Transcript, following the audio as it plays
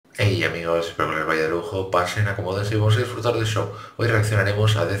Hey amigos, espero que les vaya de lujo, pasen, acomódense y vamos a disfrutar del show. Hoy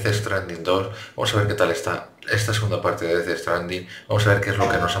reaccionaremos a Death Stranding 2, vamos a ver qué tal está esta segunda parte de Death Stranding, vamos a ver qué es lo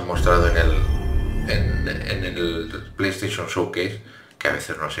que nos han mostrado en el PlayStation Showcase, que a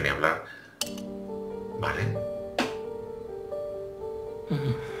veces no sé ni hablar. Vale.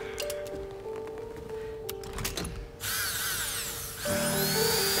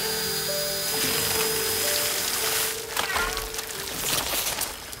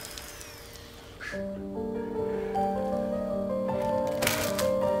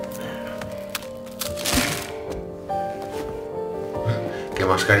 Qué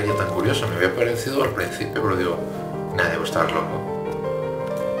mascarilla tan curiosa, me había parecido al principio, pero digo, nada, debo estar loco.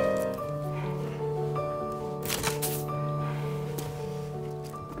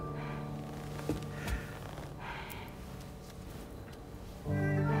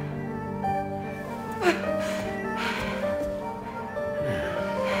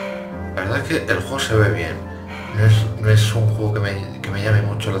 La verdad es que el juego se ve bien, no es un juego que me llame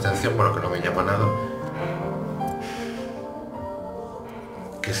mucho la atención, bueno, que no me llama nada.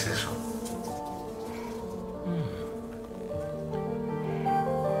 ¿Qué es eso?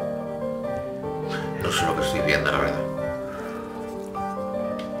 No sé lo que estoy viendo, la verdad.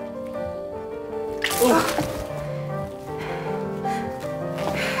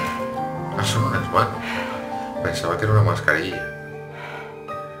 Ah, son unas manos. Pensaba que era una mascarilla.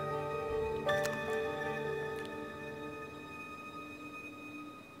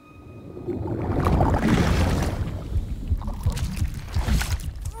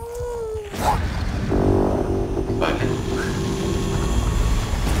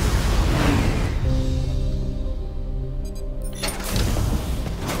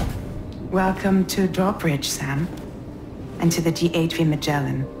 Welcome to Drawbridge, Sam, and to the GHV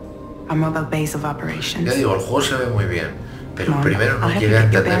Magellan, our mobile base of operations. Ya digo, el juego se ve muy bien, pero primero no llegué a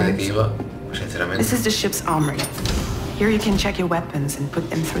entender de qué iba, sinceramente. This is the ship's armory. Here you can check your weapons and put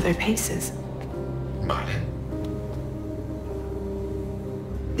them through their paces. Vale.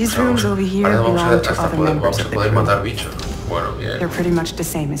 These rooms over here belong to other members of the crew. Matar bichos. Bueno, bien. They're pretty much the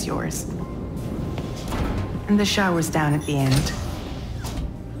same as yours. And the shower's down at the end.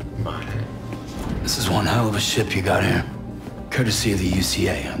 Vale. This is one hell of a ship you got here. Courtesy of the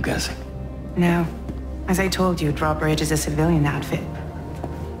UCA, I'm guessing. No. As I told you, Drawbridge is a civilian outfit.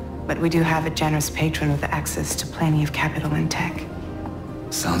 But we do have a generous patron with access to plenty of capital and tech.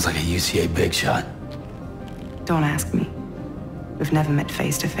 Sounds like a UCA big shot. Don't ask me. We've never met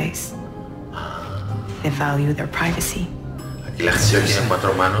face to face. They value their privacy. Aquí la gente tiene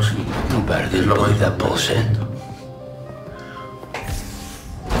cuatro manos y No better than believe that bullshit.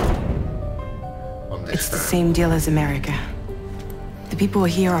 It's the same deal as America. The people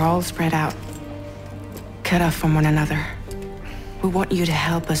here are all spread out, cut off from one another. We want you to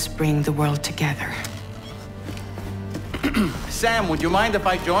help us bring the world together. Sam, would you mind if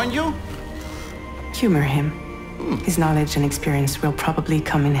I joined you? Humor him. His knowledge and experience will probably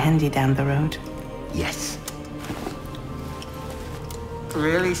come in handy down the road. Yes.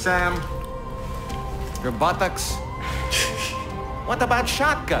 Really, Sam? Your buttocks? What about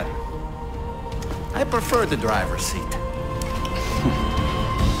shotgun? I prefer the driver's seat.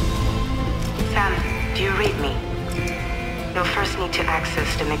 Sam, do you read me? You'll first need to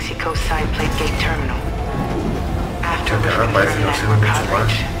access the Mexico side plate gate terminal. After we confirm network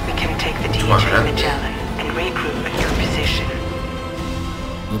coverage, we can take the DHA Magellan and regroup at your position.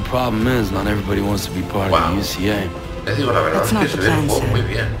 The problem is, not everybody wants to be part of the UCA. Les digo la verdad, That's not que the se ve plan, el juego Sam. muy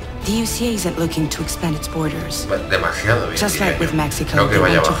bien. The UCA isn't looking to expand its borders. Demasiado bien. Just like with Mexico, no que they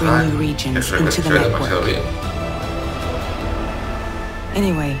vaya want a to bring bajar. new regions Eso es into que the se ve demasiado network. bien.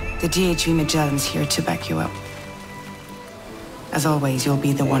 Anyway, the DHV Magellan's here to back you up. As always, you'll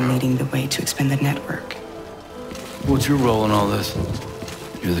be the one leading the way to expand the network. What's your role in all this?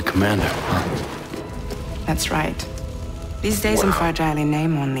 You're the commander, huh? That's right. These days I'm fragile in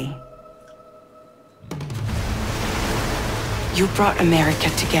name only. You brought America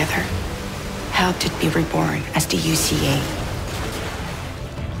together, helped it be reborn as the UCA.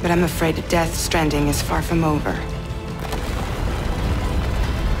 But I'm afraid that Death Stranding is far from over.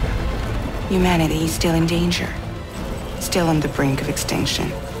 Humanity is still in danger, still on the brink of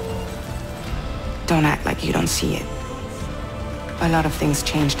extinction. Don't act like you don't see it. A lot of things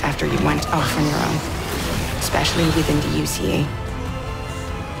changed after you went off on your own, especially within the UCA.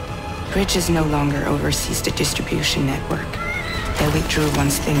 Bridges no longer oversees the distribution network. They withdrew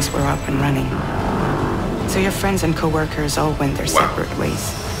once things were up and running. So your friends and co-workers all went their separate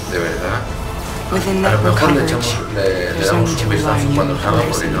ways. De verdad. Within A lo network mejor le coverage, damos un vistazo cuando salga,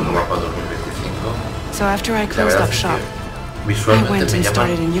 porque no va para 2025. So after I closed up shop, Visualmente me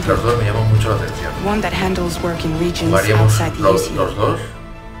llaman, los dos me llaman mucho la atención. Jugaríamos los dos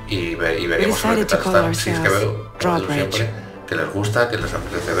y veríamos a ver qué tal están. Si es que veo, como digo siempre, que les gusta, que les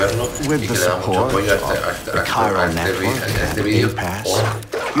apetece verlo y que le da mucho apoyo a este vídeo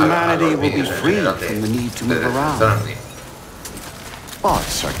o a los vídeos en general de Stranding.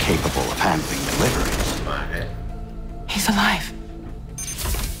 Bots are capable of handling deliveries. Vale. He's alive.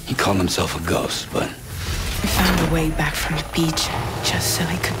 He called himself a ghost, but We found a way back from the beach just so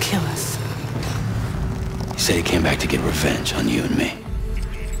he could kill us. he said he came back to get revenge on you and me.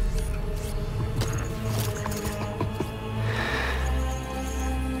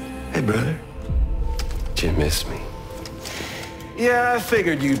 Hey, brother. Did you miss me? Yeah, I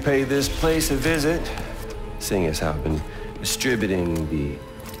figured you'd pay this place a visit, seeing as how I've been distributing the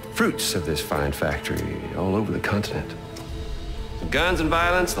fruits of this fine factory all over the continent. With guns and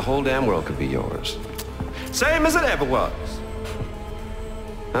violence, the whole damn world could be yours. Same as it ever was.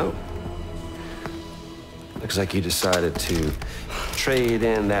 Oh. Looks like you decided to trade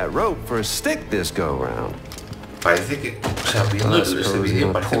in that rope for a stick this go-round. Parece que, o sea, viendo este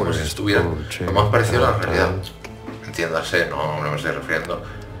vídeo parece como si estuviera lo más parecido a la realidad. Entiéndase, no me estoy refiriendo.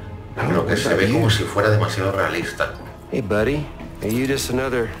 Pero que se ve como si fuera demasiado realista. Hey, buddy. Are you just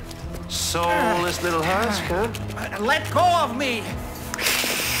another soulless little husk, huh? Let go of me!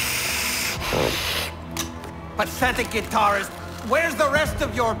 Pathetic guitarist. Where's the rest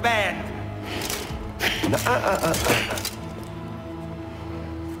of your band?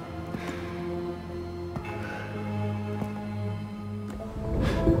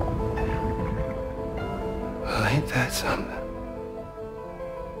 Well, ain't that something?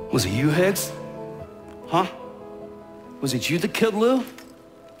 Was it you, Higgs? Huh? Was it you that killed Lou?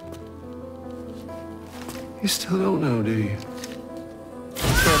 You still don't know, do you?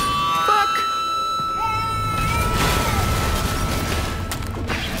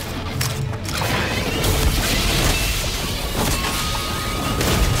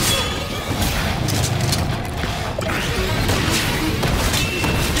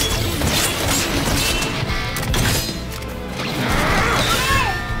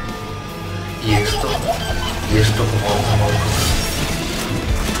 Y esto como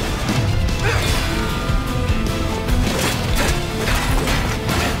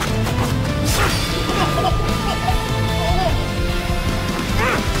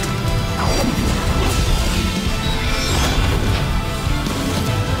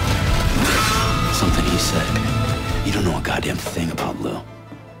Something he said. You don't know a goddamn thing about Lou. All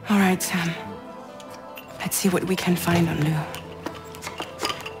right, Sam. Let's see what we can find on Lou.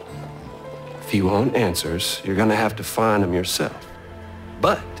 If you want answers, you're gonna have to find them yourself.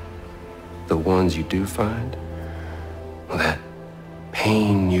 But the ones you do find, well, that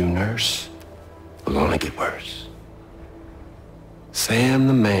pain you nurse will only get worse. Sam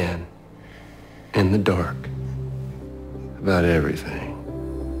the man in the dark about everything.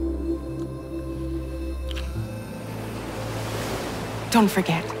 Don't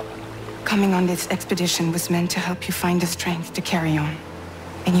forget, coming on this expedition was meant to help you find the strength to carry on.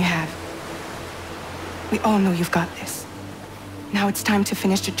 And you have. We all know you've got this. Now it's time to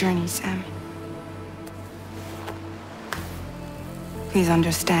finish the journey, Sam. Please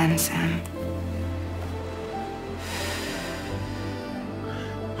understand, Sam.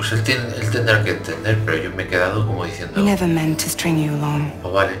 pues él tendrá que entender, pero yo me he quedado como diciendo... We never meant to string you along.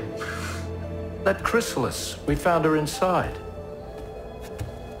 Oh, vale. That chrysalis, we found her inside.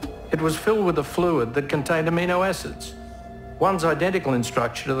 It was filled with a fluid that contained amino acids. One's identical in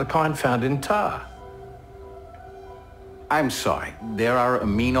structure to the kind found in tar. I'm sorry, there are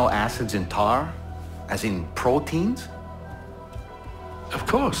amino acids in tar? As in proteins? Of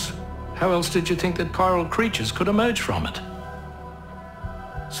course. How else did you think that chiral creatures could emerge from it?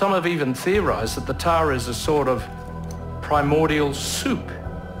 Some have even theorized that the tar is a sort of primordial soup.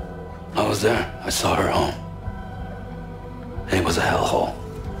 I was there. I saw her home. And it was a hellhole.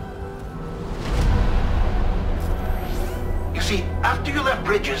 You see, after you left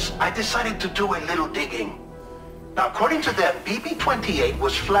Bridges, I decided to do a little digging. Now, according to them, BB-28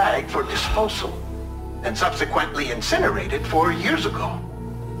 was flagged for disposal and subsequently incinerated 4 years ago,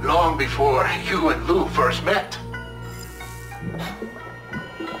 long before you and Lou first met.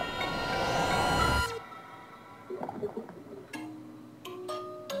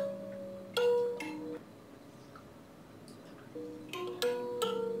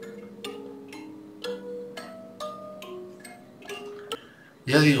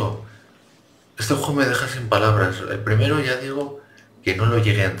 Ya digo, este juego me deja sin palabras. El primero ya digo que no lo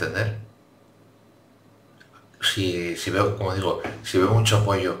llegué a entender. Si veo, como digo, si veo mucho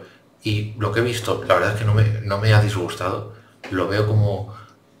apoyo y lo que he visto, la verdad es que no me ha disgustado. lo veo como,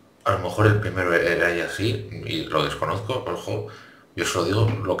 a lo mejor el primero era ya así, y lo desconozco, ojo, yo solo digo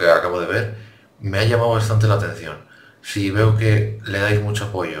lo que acabo de ver, me ha llamado bastante la atención. Si veo que le dais mucho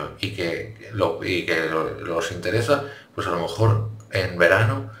apoyo y que os interesa, pues a lo mejor en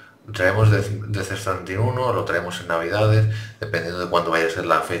verano traemos de Stranding 1, lo traemos en Navidades, dependiendo de cuándo vaya a ser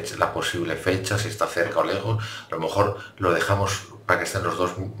la fecha, la posible fecha, si está cerca o lejos, a lo mejor lo dejamos para que estén los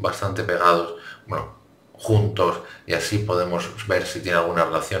dos bastante pegados, bueno, juntos, y así podemos ver si tiene alguna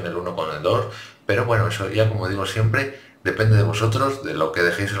relación el uno con el 2, pero bueno, eso ya, como digo siempre, depende de vosotros, de lo que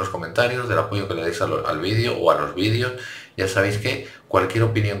dejéis en los comentarios, del apoyo que le deis al vídeo o a los vídeos. Ya sabéis que cualquier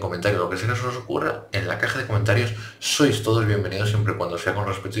opinión, comentario, lo que sea que se os ocurra, en la caja de comentarios sois todos bienvenidos, siempre y cuando sea con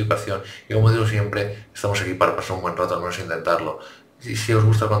respeto y educación. Y como digo siempre, estamos aquí para pasar un buen rato, al menos intentarlo. Y si os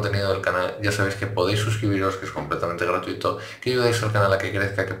gusta el contenido del canal, ya sabéis que podéis suscribiros, que es completamente gratuito, que ayudáis al canal a que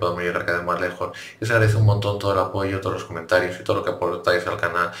crezca, que podamos llegar cada vez más lejos. Y os agradece un montón todo el apoyo, todos los comentarios y todo lo que aportáis al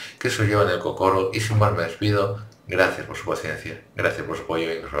canal, que se os lleva en el cocoro. Y sin más me despido. Gracias por su paciencia, gracias por su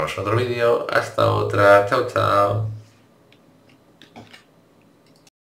apoyo y nos vemos en otro vídeo. Hasta otra. Chao, chao.